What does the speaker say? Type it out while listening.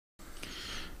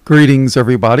Greetings,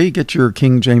 everybody. Get your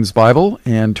King James Bible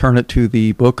and turn it to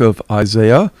the book of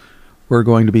Isaiah. We're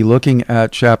going to be looking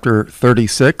at chapter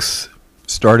 36,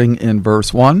 starting in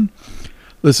verse 1.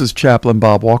 This is Chaplain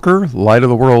Bob Walker, Light of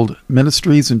the World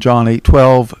Ministries. In John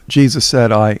 8:12, Jesus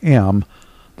said, I am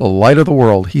the light of the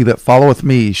world. He that followeth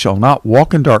me shall not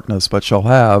walk in darkness, but shall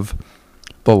have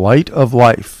the light of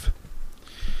life.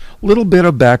 A little bit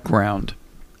of background.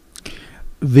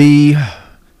 The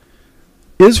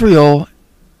Israel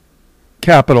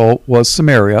capital was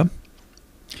Samaria,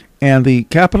 and the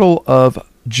capital of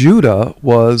Judah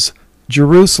was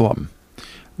Jerusalem.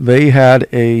 They had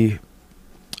a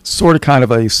kind of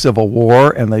a civil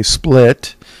war, and they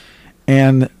split.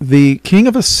 And the king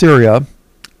of Assyria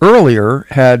earlier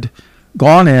had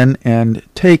gone in and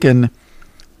taken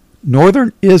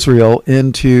northern Israel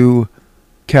into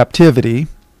captivity.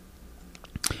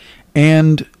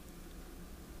 And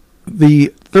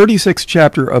the 36th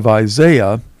chapter of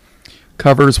Isaiah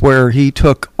covers where he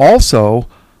took also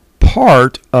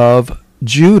part of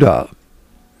Judah.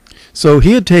 So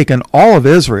he had taken all of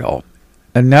Israel,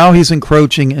 and now he's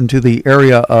encroaching into the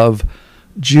area of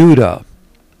Judah.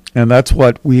 And that's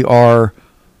what we are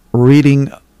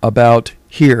reading about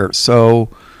here. So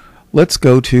let's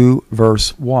go to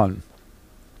verse 1.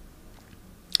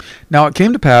 Now it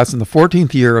came to pass in the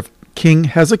 14th year of King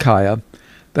Hezekiah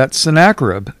that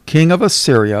Sennacherib, king of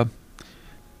Assyria,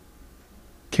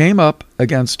 came up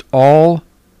against all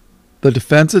the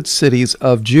defended cities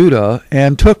of Judah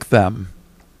and took them.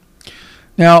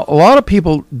 Now, a lot of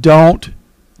people don't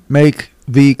make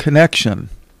the connection.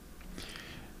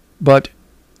 But,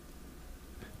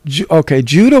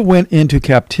 Judah went into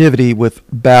captivity with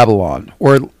Babylon,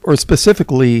 or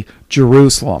specifically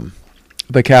Jerusalem,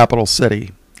 the capital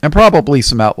city, and probably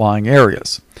some outlying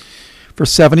areas, for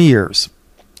 70 years.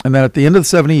 And then at the end of the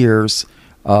 70 years,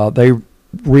 they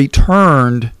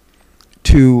returned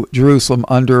to Jerusalem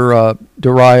under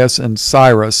Darius and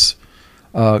Cyrus,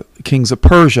 kings of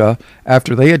Persia,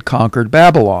 after they had conquered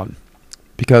Babylon,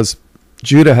 because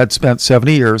Judah had spent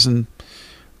 70 years in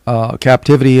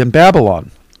captivity in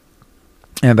Babylon.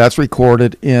 And that's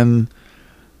recorded in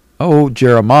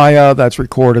Jeremiah, that's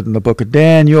recorded in the book of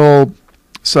Daniel.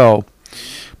 So,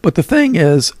 but the thing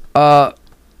is, a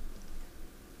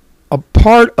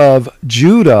part of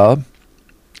Judah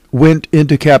went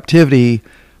into captivity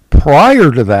prior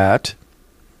to that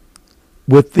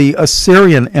with the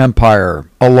Assyrian Empire,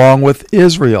 along with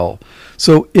Israel.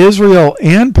 So Israel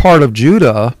and part of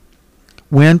Judah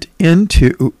went. All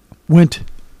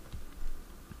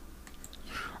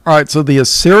right, so the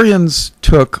Assyrians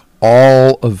took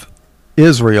all of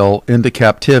Israel into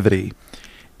captivity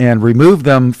and removed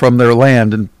them from their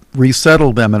land and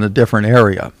resettled them in a different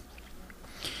area.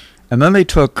 And then they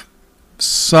took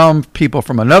some people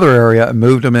from another area and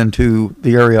moved them into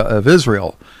the area of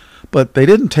Israel. But they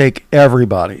didn't take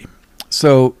everybody.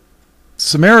 So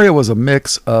Samaria was a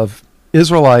mix of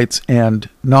Israelites and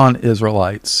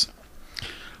non-Israelites,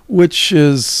 which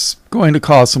is going to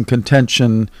cause some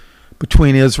contention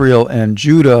between Israel and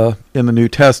Judah in the New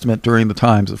Testament during the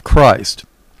times of Christ.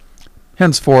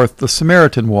 Henceforth, the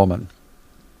Samaritan woman.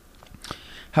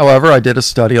 However, I did a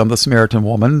study on the Samaritan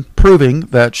woman, proving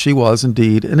that she was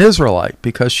indeed an Israelite,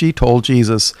 because she told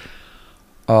Jesus,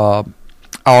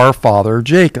 our father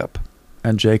Jacob,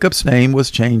 and Jacob's name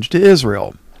was changed to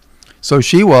Israel. So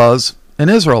she was an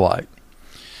Israelite.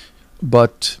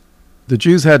 But the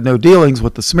Jews had no dealings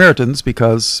with the Samaritans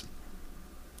because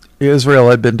Israel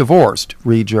had been divorced.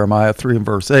 Read Jeremiah 3 and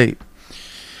verse 8.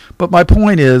 But my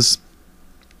point is,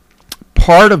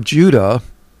 part of Judah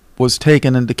was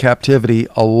taken into captivity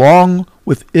along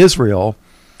with Israel,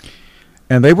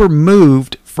 and they were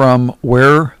moved from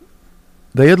where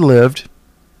they had lived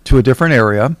to a different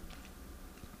area.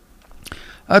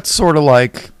 That's sort of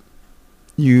like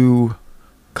you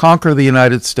conquer the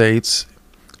United States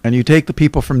and you take the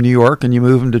people from New York and you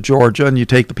move them to Georgia, and you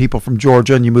take the people from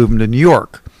Georgia and you move them to New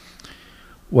York.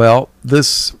 Well,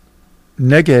 this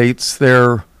negates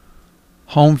their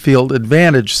home field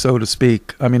advantage, so to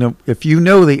speak. I mean, if you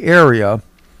know the area,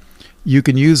 you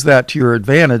can use that to your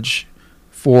advantage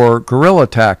for guerrilla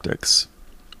tactics,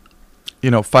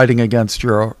 fighting against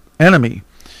your enemy.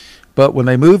 But when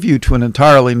they move you to an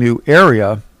entirely new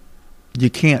area, you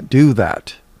can't do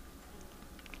that.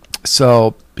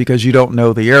 So, because you don't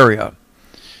know the area.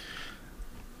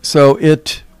 So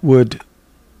it would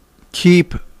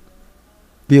keep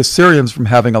the Assyrians from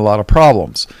having a lot of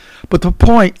problems. But the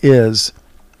point is,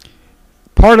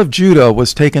 part of Judah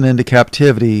was taken into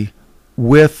captivity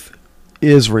with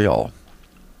Israel.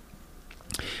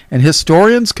 And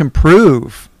historians can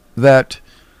prove that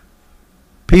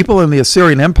people in the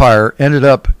Assyrian Empire ended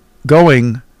up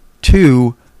going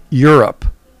to Europe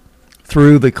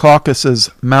through the Caucasus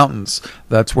Mountains.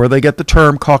 That's where they get the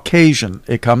term Caucasian.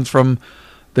 It comes from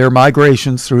their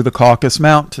migrations through the Caucasus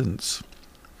Mountains.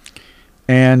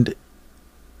 And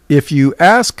if you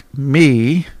ask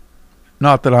me,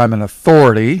 not that I'm an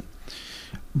authority,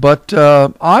 but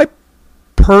I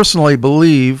personally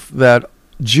believe that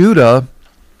Judah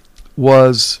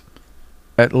was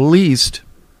at least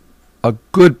a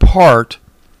good part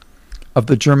of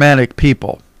the Germanic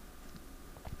people.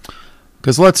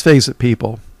 Because let's face it,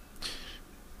 people,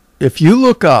 if you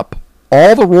look up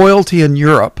all the royalty in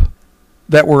Europe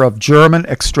that were of German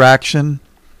extraction,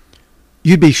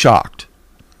 you'd be shocked.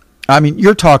 I mean,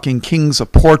 you're talking kings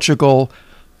of Portugal,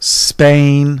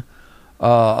 Spain,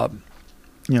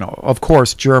 of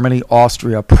course, Germany,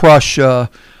 Austria,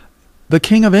 Prussia, the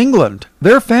King of England.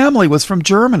 Their family was from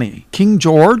Germany. King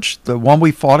George, the one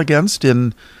we fought against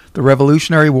in the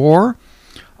Revolutionary War,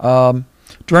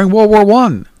 during World War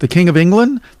I, the King of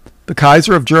England, the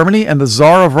Kaiser of Germany, and the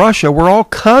Tsar of Russia were all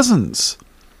cousins.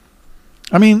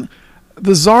 I mean,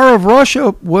 the Tsar of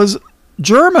Russia was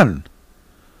German.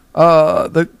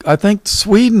 I think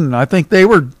Sweden, I think they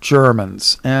were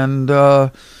Germans. And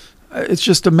it's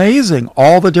just amazing,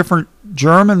 all the different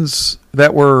Germans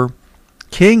that were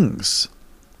kings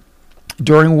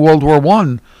during World War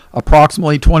I.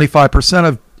 Approximately 25%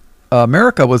 of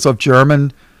America was of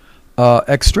German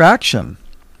extraction,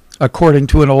 according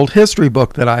to an old history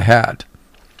book that I had.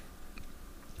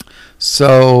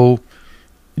 So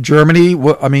Germany,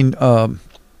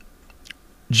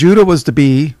 Judah was to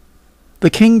be the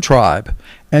king tribe,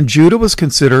 and Judah was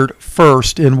considered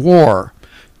first in war.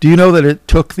 Do you know that it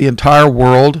took the entire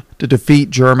world to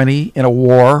defeat Germany in a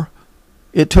war?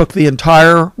 It took the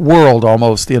entire world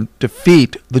almost to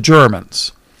defeat the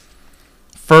Germans.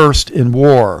 First in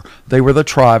war. They were the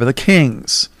tribe of the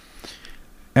kings.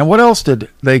 And what else did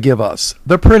they give us?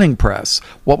 The printing press.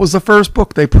 What was the first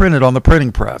book they printed on the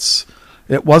printing press?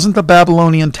 It wasn't the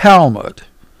Babylonian Talmud.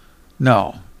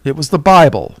 No, it was the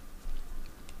Bible.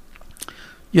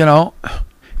 And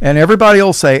everybody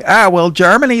will say,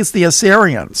 Germany's the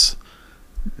Assyrians.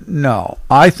 No,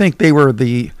 I think they were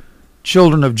the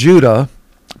children of Judah,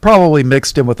 probably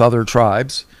mixed in with other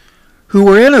tribes, who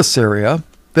were in Assyria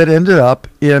that ended up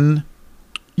in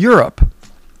Europe.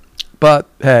 But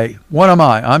hey, what am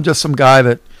I? I'm just some guy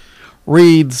that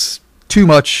reads too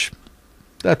much.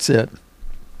 That's it.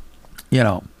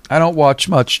 I don't watch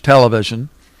much television.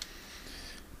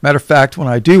 Matter of fact, when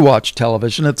I do watch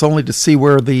television, it's only to see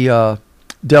where the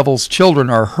devil's children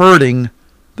are herding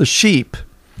the sheep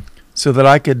so that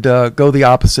I could go the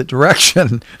opposite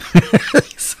direction.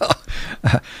 So,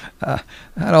 I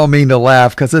don't mean to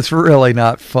laugh because it's really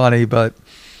not funny, but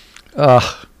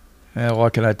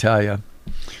what can I tell you?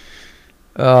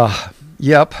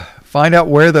 Yep. Find out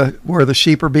where the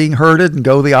sheep are being herded and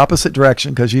go the opposite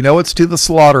direction, because it's to the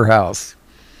slaughterhouse.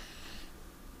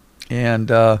 And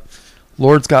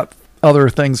Lord's got other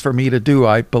things for me to do,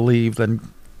 I believe,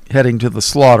 than heading to the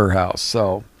slaughterhouse.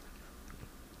 So,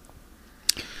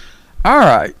 all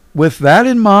right. With that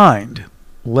in mind,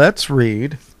 let's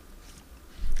read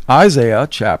Isaiah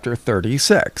chapter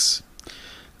 36.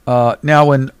 Now,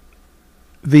 when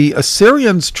the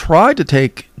Assyrians tried to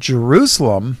take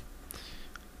Jerusalem,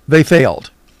 they failed.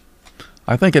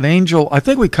 I think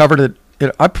we covered it.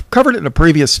 I covered it in a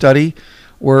previous study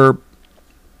where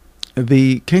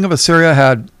the king of Assyria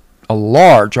had a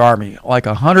large army, like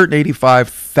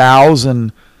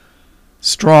 185,000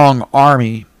 strong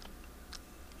army,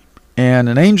 and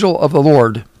an angel of the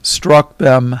Lord struck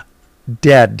them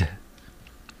dead.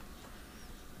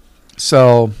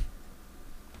 So,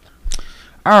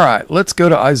 all right, let's go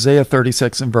to Isaiah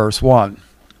 36 and verse 1.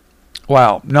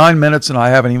 Wow, 9 minutes and I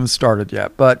haven't even started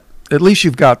yet, but at least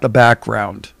you've got the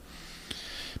background.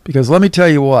 Because let me tell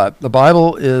you what, the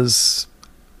Bible is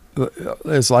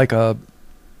like a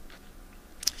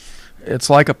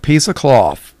piece of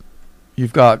cloth.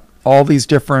 You've got all these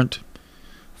different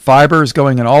fibers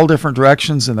going in all different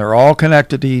directions, and they're all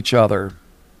connected to each other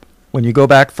when you go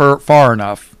back far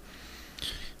enough.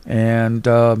 And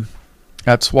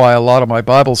that's why a lot of my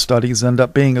Bible studies end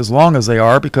up being as long as they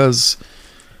are, because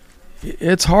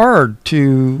it's hard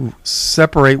to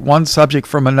separate one subject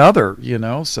from another,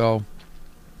 So,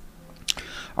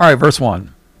 all right, verse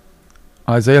 1.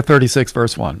 Isaiah 36,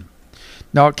 verse 1.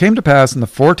 Now it came to pass in the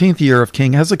 14th year of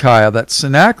King Hezekiah that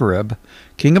Sennacherib,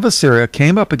 king of Assyria,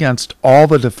 came up against all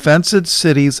the defenced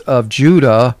cities of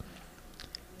Judah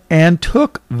and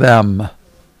took them.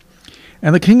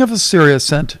 And the king of Assyria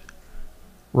sent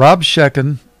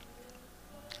Rabshakeh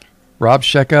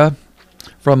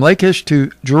from Lachish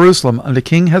to Jerusalem unto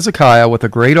King Hezekiah with a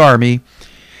great army,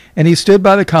 and he stood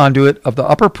by the conduit of the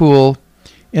upper pool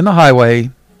in the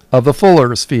highway of the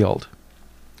fuller's field.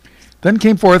 Then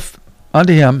came forth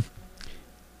unto him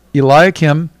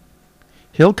Eliakim,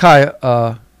 Hilkiah's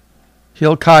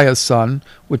son,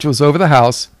 which was over the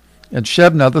house, and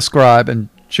Shebna the scribe, and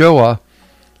Joah,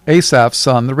 Asaph's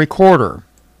son, the recorder.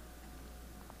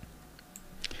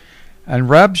 And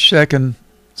Rabshakeh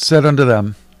said unto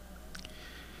them,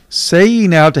 Say ye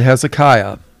now to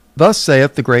Hezekiah, Thus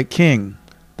saith the great king,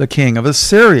 the king of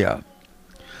Assyria,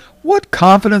 What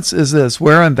confidence is this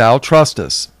wherein thou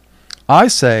trustest? I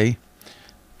say,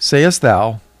 sayest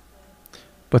thou,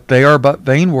 but they are but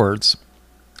vain words.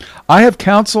 I have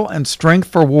counsel and strength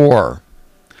for war.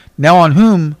 Now on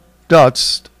whom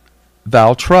dost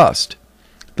thou trust,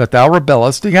 that thou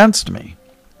rebellest against me?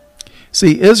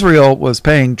 See, Israel was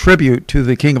paying tribute to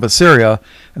the king of Assyria,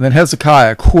 and then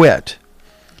Hezekiah quit.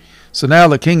 So now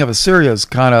the king of Assyria is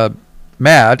kind of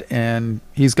mad, and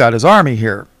he's got his army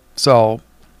here. So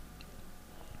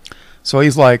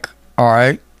he's like, all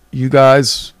right, you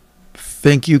guys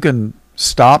think you can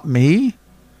stop me?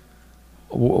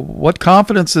 What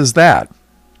confidence is that?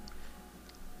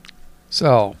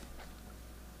 So,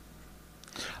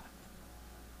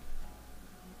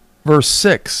 verse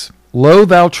 6, Lo,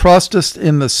 thou trustest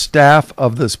in the staff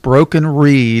of this broken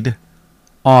reed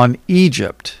on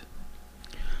Egypt,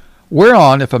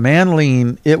 whereon if a man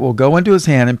lean, it will go into his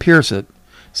hand and pierce it.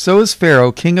 So is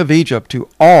Pharaoh, king of Egypt, to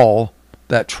all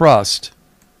that trust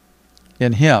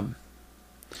in him.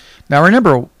 Now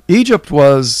remember, Egypt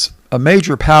was a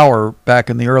major power back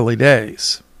in the early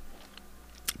days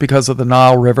because of the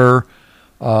Nile River.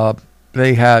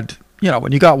 They had,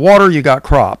 when you got water, you got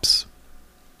crops.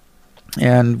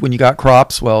 And when you got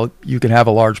crops, well, you can have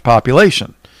a large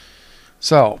population.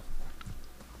 So,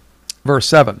 verse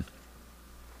 7.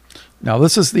 Now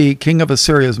this is the king of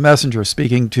Assyria's messenger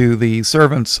speaking to the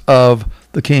servants of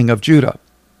the king of Judah.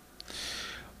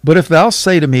 But if thou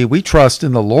say to me, We trust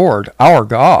in the Lord our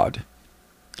God,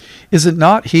 is it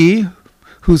not he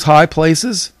whose high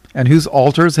places and whose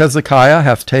altars Hezekiah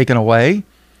hath taken away,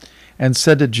 and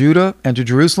said to Judah and to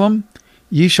Jerusalem,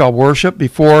 Ye shall worship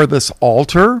before this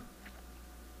altar?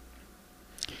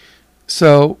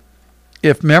 So,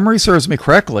 if memory serves me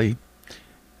correctly,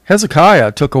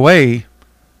 Hezekiah took away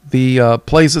the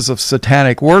places of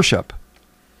satanic worship.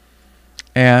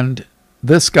 And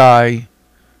this guy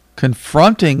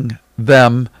confronting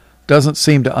them doesn't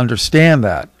seem to understand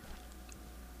that.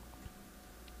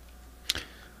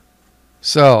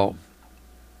 So,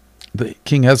 the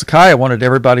King Hezekiah wanted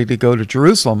everybody to go to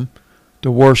Jerusalem to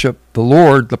worship the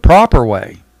Lord the proper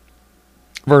way.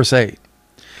 Verse 8.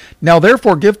 Now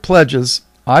therefore give pledges,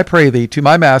 I pray thee, to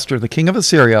my master the king of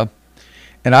Assyria,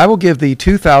 and I will give thee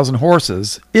 2,000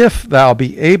 horses, if thou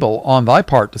be able on thy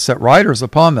part to set riders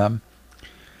upon them.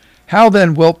 How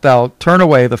then wilt thou turn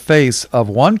away the face of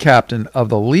one captain of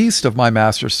the least of my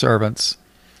master's servants,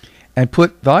 and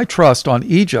put thy trust on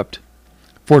Egypt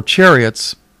for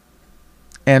chariots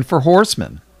and for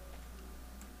horsemen?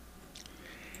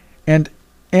 And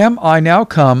am I now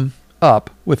come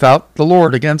up without the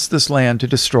Lord against this land to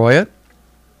destroy it?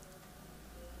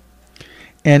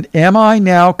 And am I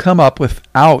now come up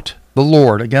without the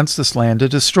Lord against this land to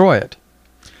destroy it?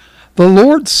 The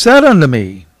Lord said unto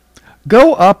me,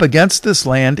 Go up against this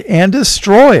land and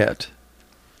destroy it.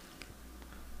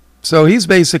 So he's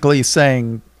basically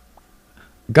saying,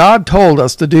 God told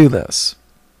us to do this.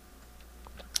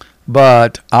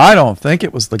 But I don't think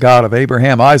it was the God of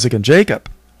Abraham, Isaac, and Jacob,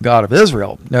 God of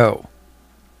Israel. No.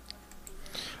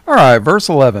 All right, verse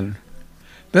 11.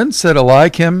 Then said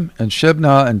Eliakim and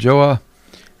Shebna and Joah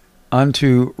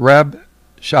unto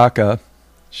Rabshakeh,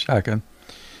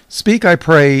 Speak, I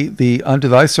pray thee, unto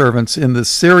thy servants in the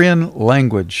Syrian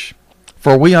language,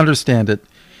 for we understand it,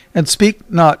 and speak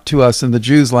not to us in the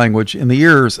Jews' language in the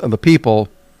ears of the people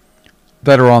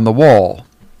that are on the wall.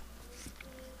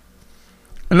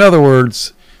 In other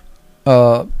words,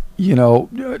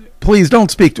 please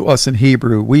don't speak to us in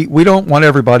Hebrew. We don't want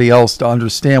everybody else to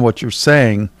understand what you're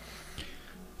saying.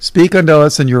 Speak unto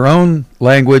us in your own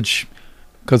language,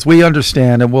 because we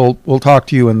understand, and we'll talk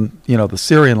to you in the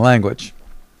Syrian language.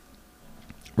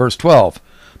 Verse 12.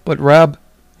 But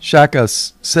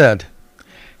Rabshakeh said,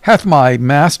 Hath my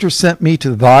master sent me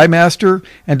to thy master,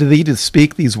 and to thee to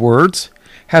speak these words?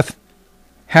 Hath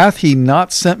he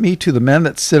not sent me to the men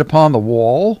that sit upon the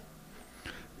wall,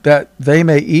 that they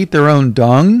may eat their own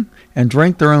dung and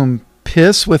drink their own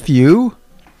piss with you?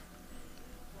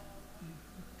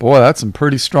 Boy, that's some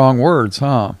pretty strong words,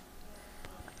 huh?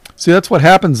 See, that's what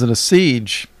happens in a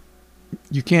siege.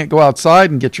 you can't go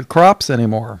outside and get your crops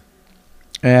anymore.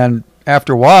 And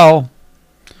after a while,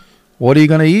 what are you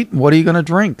going to eat and what are you going to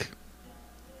drink?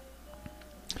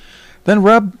 Then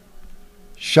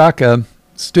Rabshakeh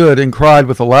stood and cried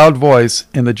with a loud voice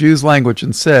in the Jews' language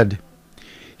and said,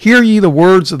 Hear ye the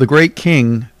words of the great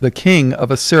king, the king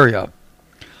of Assyria.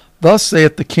 Thus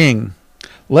saith the king,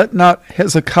 Let not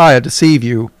Hezekiah deceive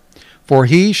you, for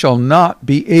he shall not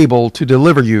be able to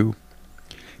deliver you.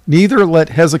 Neither let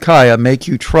Hezekiah make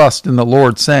you trust in the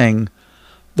Lord, saying,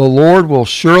 The Lord will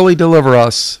surely deliver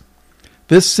us.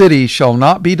 This city shall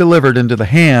not be delivered into the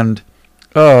hand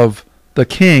of the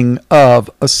king of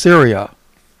Assyria.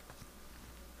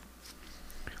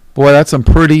 Boy, that's some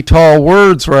pretty tall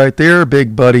words right there,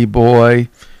 big buddy boy.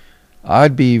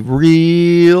 I'd be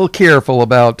real careful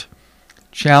about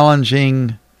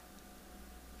challenging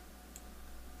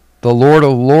the Lord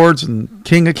of Lords and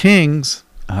King of Kings.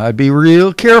 I'd be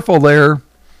real careful there.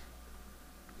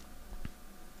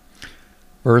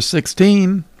 Verse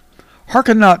 16,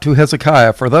 Hearken not to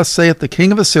Hezekiah, for thus saith the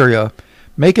king of Assyria,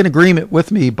 Make an agreement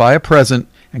with me by a present,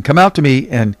 and come out to me,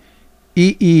 and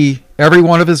eat ye every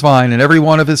one of his vine, and every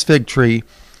one of his fig tree,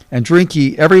 and drink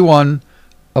ye every one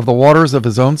of the waters of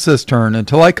his own cistern,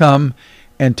 until I come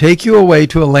and take you away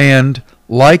to a land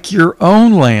like your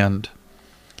own land,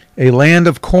 a land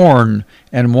of corn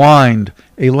and wine,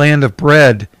 a land of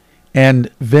bread and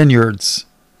vineyards.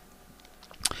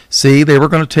 See, they were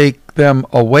going to take them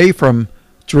away from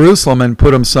Jerusalem and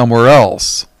put them somewhere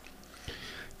else.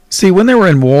 See, when they were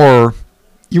in war,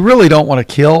 you really don't want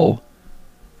to kill.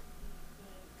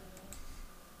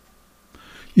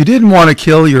 You didn't want to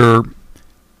kill your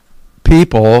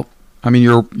people,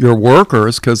 your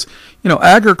workers, because,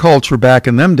 agriculture back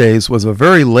in them days was a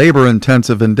very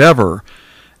labor-intensive endeavor.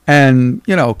 And,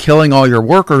 killing all your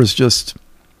workers just,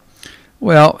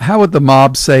 well, how would the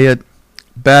mob say it?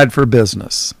 Bad for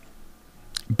business.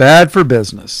 Bad for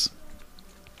business.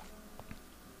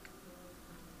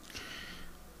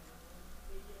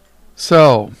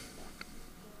 So,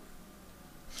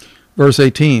 verse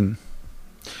 18.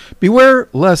 Beware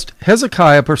lest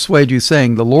Hezekiah persuade you,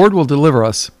 saying, The Lord will deliver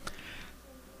us.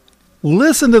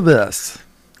 Listen to this.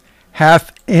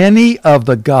 Hath any of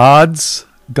the gods,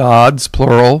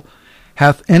 plural,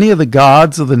 hath any of the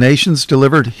gods of the nations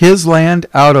delivered his land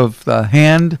out of the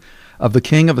hand of the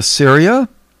king of Assyria?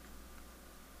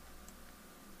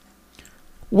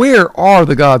 Where are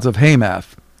the gods of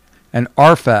Hamath and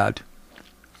Arphad?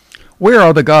 Where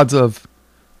are the gods of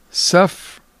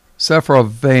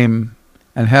Sepharvaim,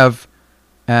 and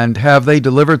have they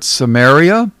delivered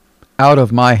Samaria out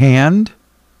of my hand?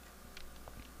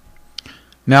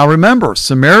 Now remember,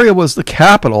 Samaria was the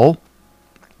capital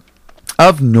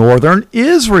of northern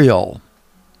Israel.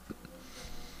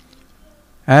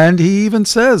 And he even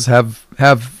says, have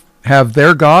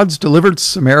their gods delivered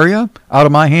Samaria out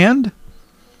of my hand?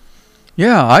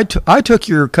 Yeah, I took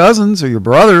your cousins or your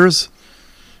brothers,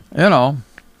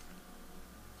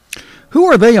 Who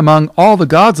are they among all the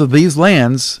gods of these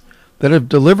lands that have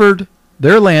delivered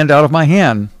their land out of my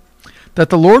hand, that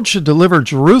the Lord should deliver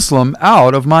Jerusalem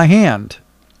out of my hand?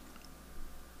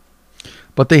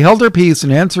 But they held their peace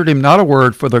and answered him not a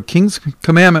word, for the king's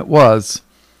commandment was,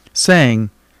 saying,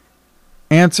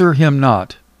 Answer him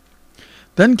not.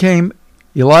 Then came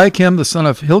Eliakim the son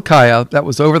of Hilkiah, that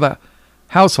was over the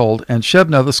household, and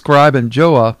Shebna the scribe, and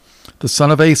Joah the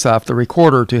son of Asaph the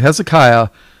recorder, to Hezekiah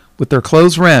with their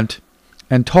clothes rent,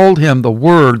 and told him the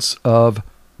words of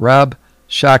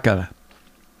Rabshakeh.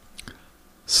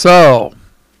 So,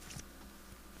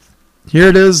 here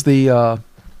it is, the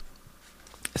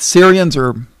Assyrians,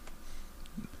 or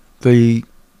the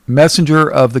messenger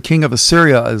of the king of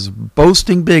Assyria, is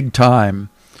boasting big time.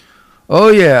 Oh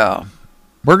yeah,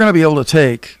 we're going to be able to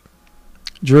take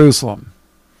Jerusalem.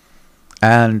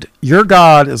 And your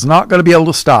God is not going to be able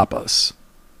to stop us.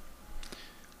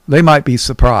 They might be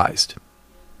surprised.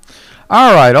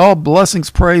 All right, all blessings,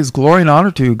 praise, glory, and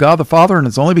honor to God the Father and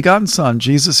his only begotten Son,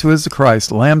 Jesus, who is the Christ,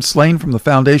 the Lamb slain from the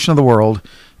foundation of the world.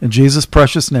 In Jesus'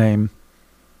 precious name,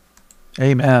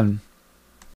 amen.